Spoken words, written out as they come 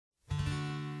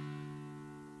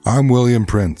I'm William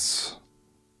Prince.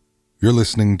 You're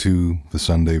listening to The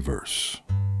Sunday Verse.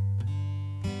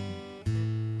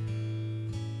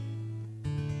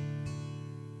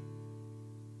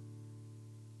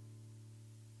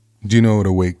 Do you know what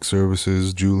a wake service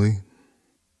is, Julie?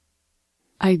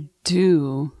 I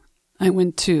do. I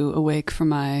went to a wake for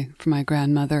my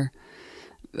grandmother.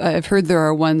 I've heard there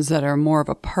are ones that are more of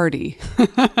a party.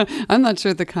 I'm not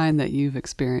sure the kind that you've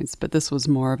experienced, but this was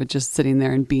more of a just sitting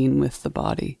there and being with the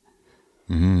body.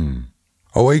 A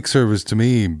wake service to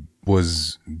me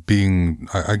was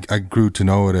I grew to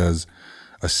know it as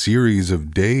a series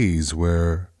of days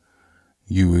where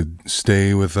you would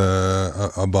stay with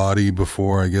a body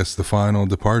before, I guess, the final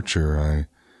departure.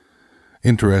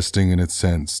 Interesting in its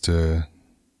sense to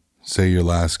say your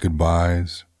last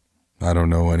goodbyes. I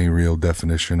don't know any real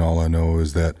definition. All I know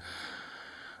is that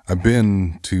I've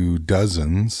been to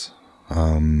dozens.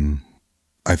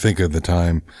 I think of the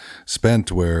time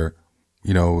spent where,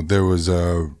 you know, there was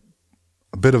a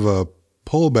bit of a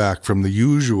pullback from the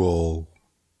usual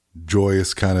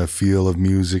joyous kind of feel of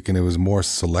music, and it was more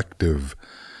selective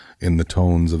in the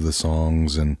tones of the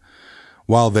songs. And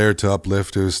while there to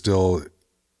uplift, it was still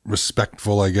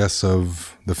respectful, I guess,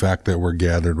 of the fact that we're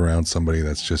gathered around somebody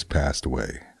that's just passed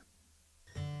away.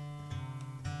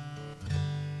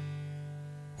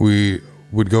 We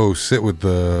would go sit with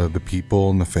the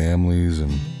people and the families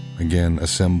and, again,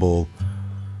 assemble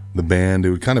the band.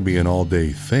 It would kind of be an all-day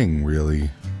thing,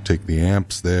 really. Take the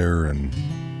amps there and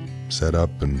set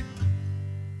up, and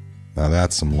now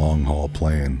that's some long-haul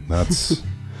playing. That's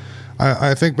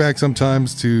I think back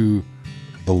sometimes to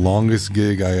the longest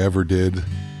gig I ever did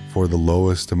for the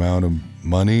lowest amount of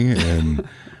money, and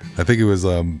I think it was,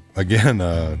 again,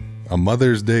 a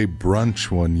Mother's Day brunch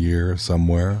one year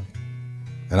somewhere.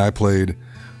 And I played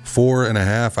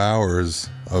 4.5 hours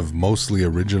of mostly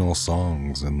original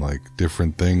songs and like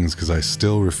different things because I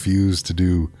still refuse to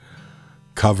do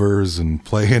covers and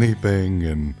play anything.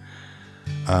 And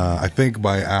I think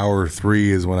by hour 3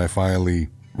 is when I finally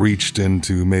reached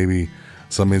into maybe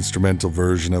some instrumental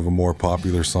version of a more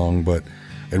popular song. But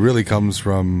it really comes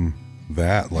from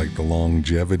that, like the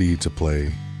longevity to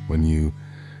play when you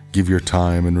give your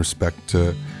time and respect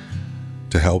to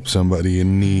help somebody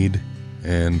in need.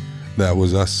 And that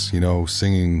was us, you know,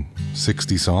 singing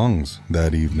 60 songs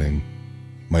that evening.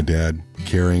 My dad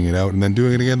carrying it out and then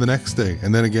doing it again the next day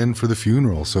and then again for the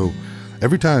funeral. So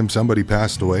every time somebody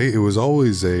passed away, it was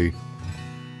always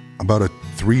about a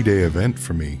 3-day event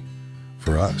for me,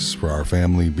 for us, for our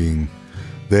family being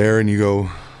there. And you go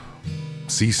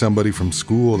see somebody from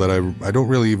school that I don't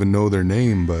really even know their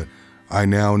name, but I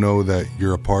now know that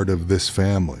you're a part of this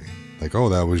family. Like, oh,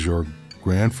 that was your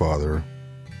grandfather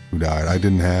who died. I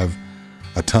didn't have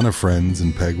a ton of friends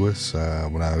in Peguis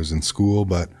when I was in school,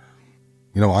 but,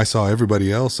 you know, I saw everybody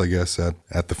else, I guess,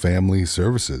 at the family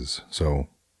services. So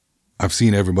I've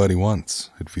seen everybody once,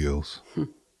 it feels.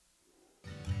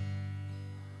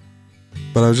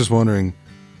 But I was just wondering,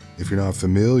 if you're not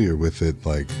familiar with it,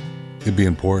 like, it'd be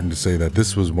important to say that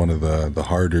this was one of the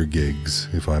harder gigs,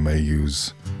 if I may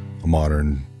use a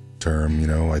modern term. You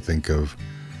know, I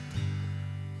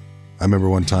remember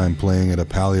one time playing at a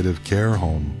palliative care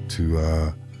home to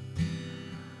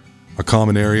a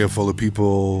common area full of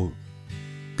people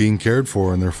being cared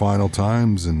for in their final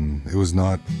times, and it was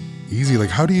not easy. Like,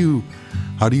 how do you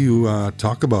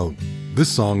talk about, this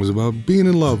song is about being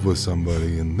in love with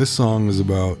somebody, and this song is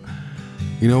about,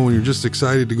 you know, when you're just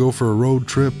excited to go for a road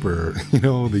trip, or, you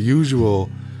know, the usual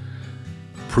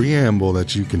preamble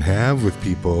that you can have with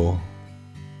people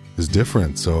is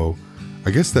different. So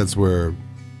I guess that's where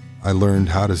I learned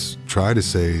how to try to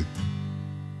say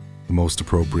the most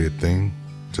appropriate thing,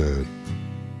 to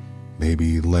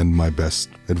maybe lend my best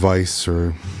advice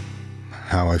or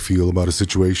how I feel about a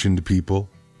situation to people.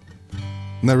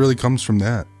 And that really comes from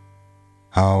that.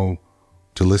 How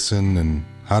to listen and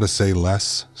how to say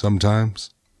less sometimes.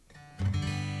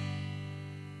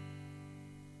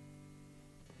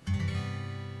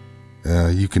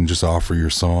 You can just offer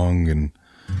your song and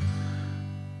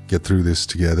get through this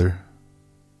together.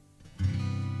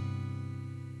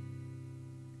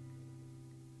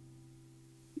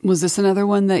 Was this another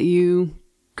one that you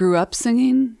grew up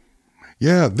singing?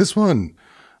 Yeah, this one,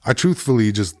 I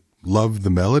truthfully just love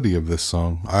the melody of this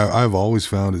song. I've always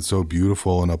found it so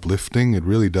beautiful and uplifting. It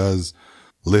really does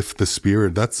lift the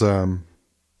spirit. That's, I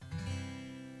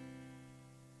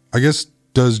guess,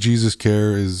 Does Jesus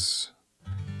Care is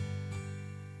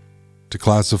to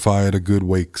classify it a good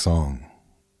wake song,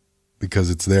 because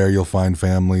it's there you'll find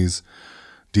families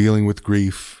dealing with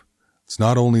grief. It's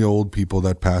not only old people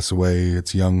that pass away,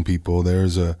 it's young people.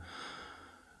 There's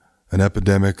an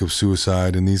epidemic of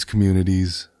suicide in these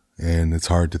communities, and it's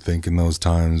hard to think in those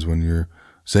times when you're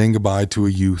saying goodbye to a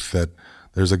youth that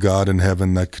there's a God in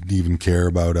heaven that could even care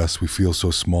about us. We feel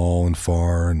so small and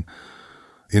far, and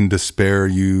in despair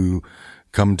you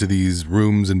come to these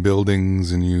rooms and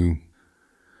buildings, and you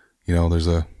know, there's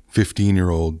a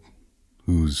 15-year-old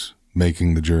who's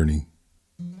making the journey.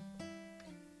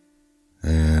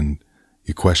 And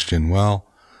you question, well,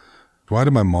 why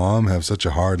did my mom have such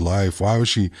a hard life? Why was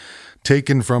she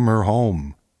taken from her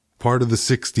home? Part of the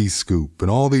 60s scoop, and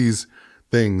all these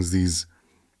things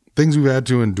we've had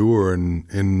to endure, and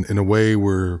in a way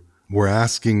we're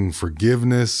asking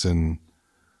forgiveness,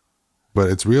 but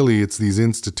it's these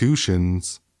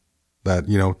institutions that,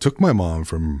 you know, took my mom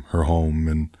from her home,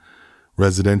 and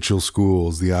residential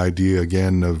schools, the idea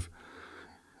again of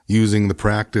using the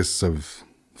practice of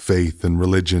faith and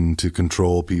religion to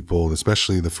control people,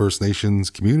 especially the First Nations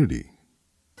community.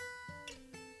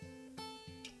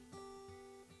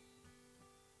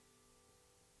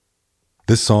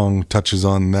 This song touches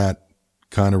on that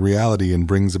kind of reality and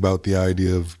brings about the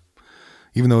idea of,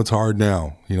 even though it's hard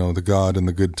now, you know, the God in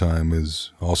the good time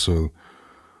is also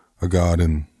a God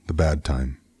in the bad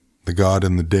time. The God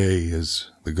in the day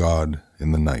is the God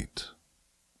in the night.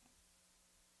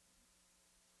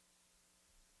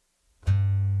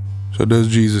 So does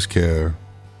Jesus care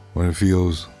when it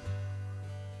feels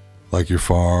like you're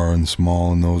far and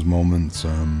small in those moments?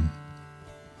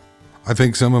 I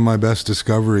think some of my best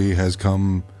discovery has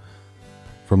come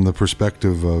from the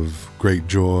perspective of great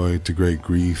joy to great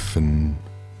grief, and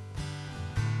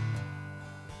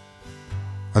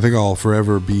I think I'll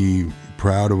forever be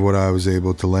proud of what I was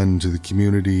able to lend to the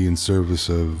community in service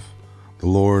of the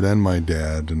Lord and my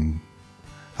dad, and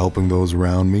helping those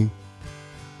around me.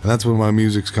 And that's what my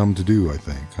music's come to do, I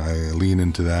think. I lean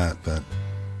into that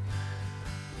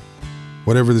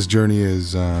whatever this journey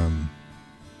is, it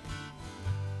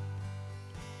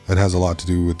has a lot to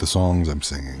do with the songs I'm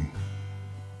singing.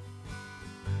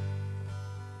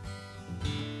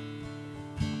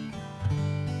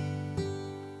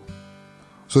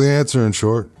 So the answer, in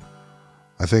short,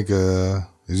 I think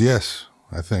is yes.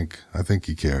 I think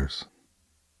he cares.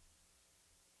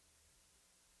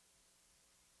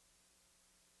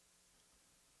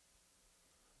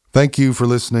 Thank you for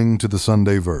listening to the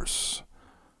Sunday Verse.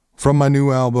 From my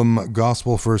new album,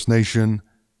 Gospel First Nation,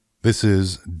 this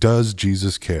is Does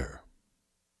Jesus Care?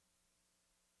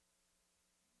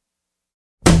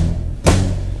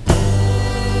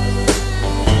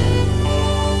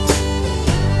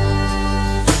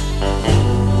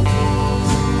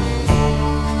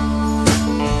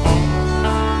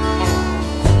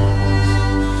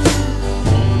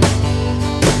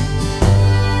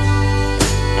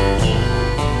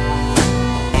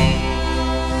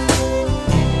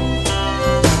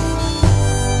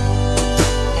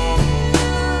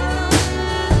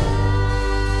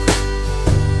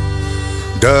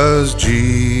 Does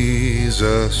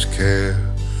Jesus care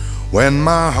when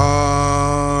my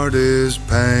heart is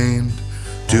pained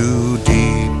too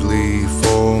deeply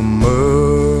for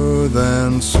mirth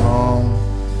and song?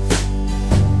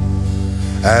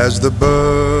 As the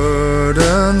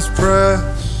burdens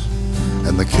press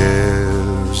and the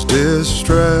cares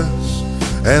distress,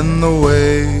 and the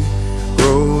way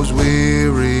grows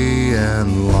weary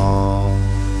and long.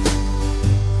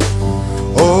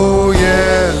 Oh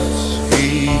yes,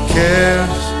 He cares,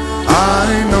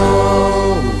 I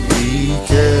know He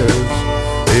cares.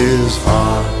 His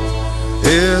heart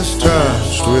is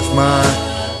touched with my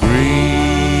grief.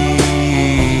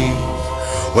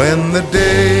 When the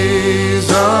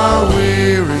days are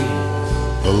weary,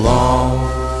 the long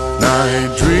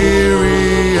night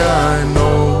dreary, I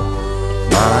know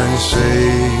my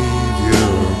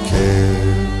Savior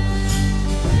cares.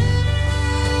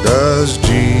 Does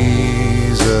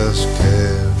Jesus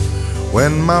care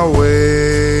when my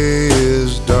way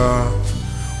is dark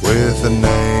with a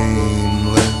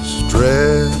nameless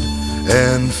dread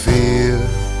and fear?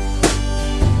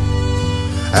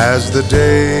 As the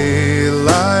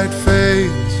daylight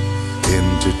fades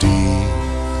into deep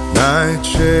night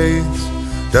shades,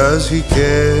 does He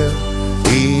care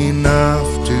enough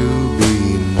to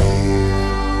be near?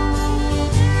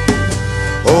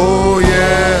 Oh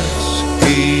yes,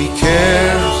 He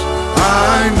cares,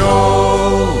 I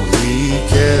know He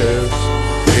cares.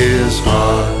 His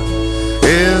heart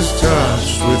is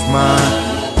touched with my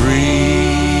grief.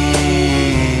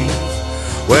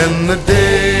 When the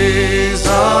days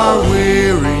are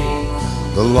weary,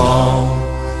 the long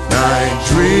night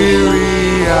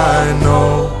dreary, I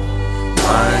know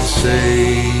my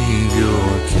Savior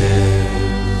cares.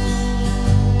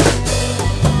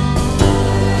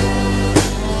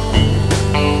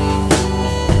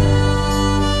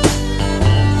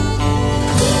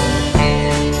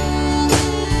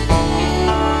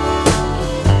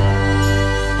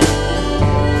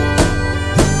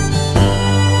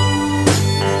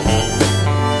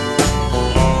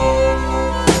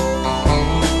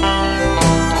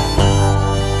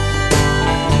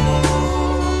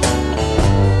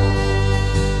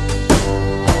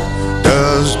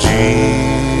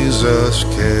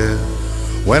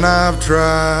 when I've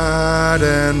tried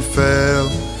and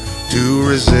failed to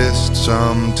resist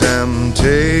some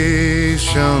temptation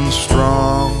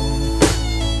strong.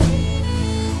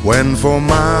 When for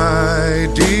my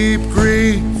deep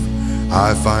grief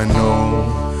I find no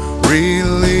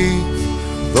relief,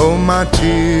 though my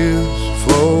tears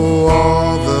flow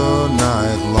all the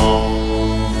night long.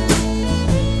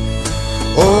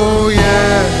 Oh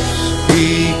yes,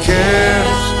 He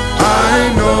cares,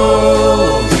 I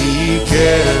know He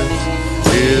cares.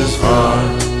 His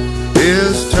heart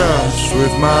is touched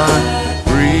with my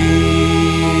grief.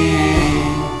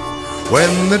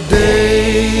 When the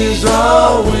days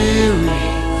are weary,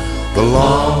 the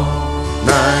long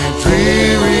night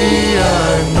dreary,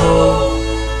 I know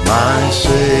my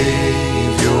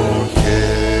Savior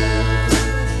cares.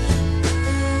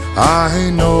 I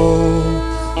know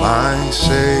my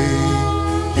Savior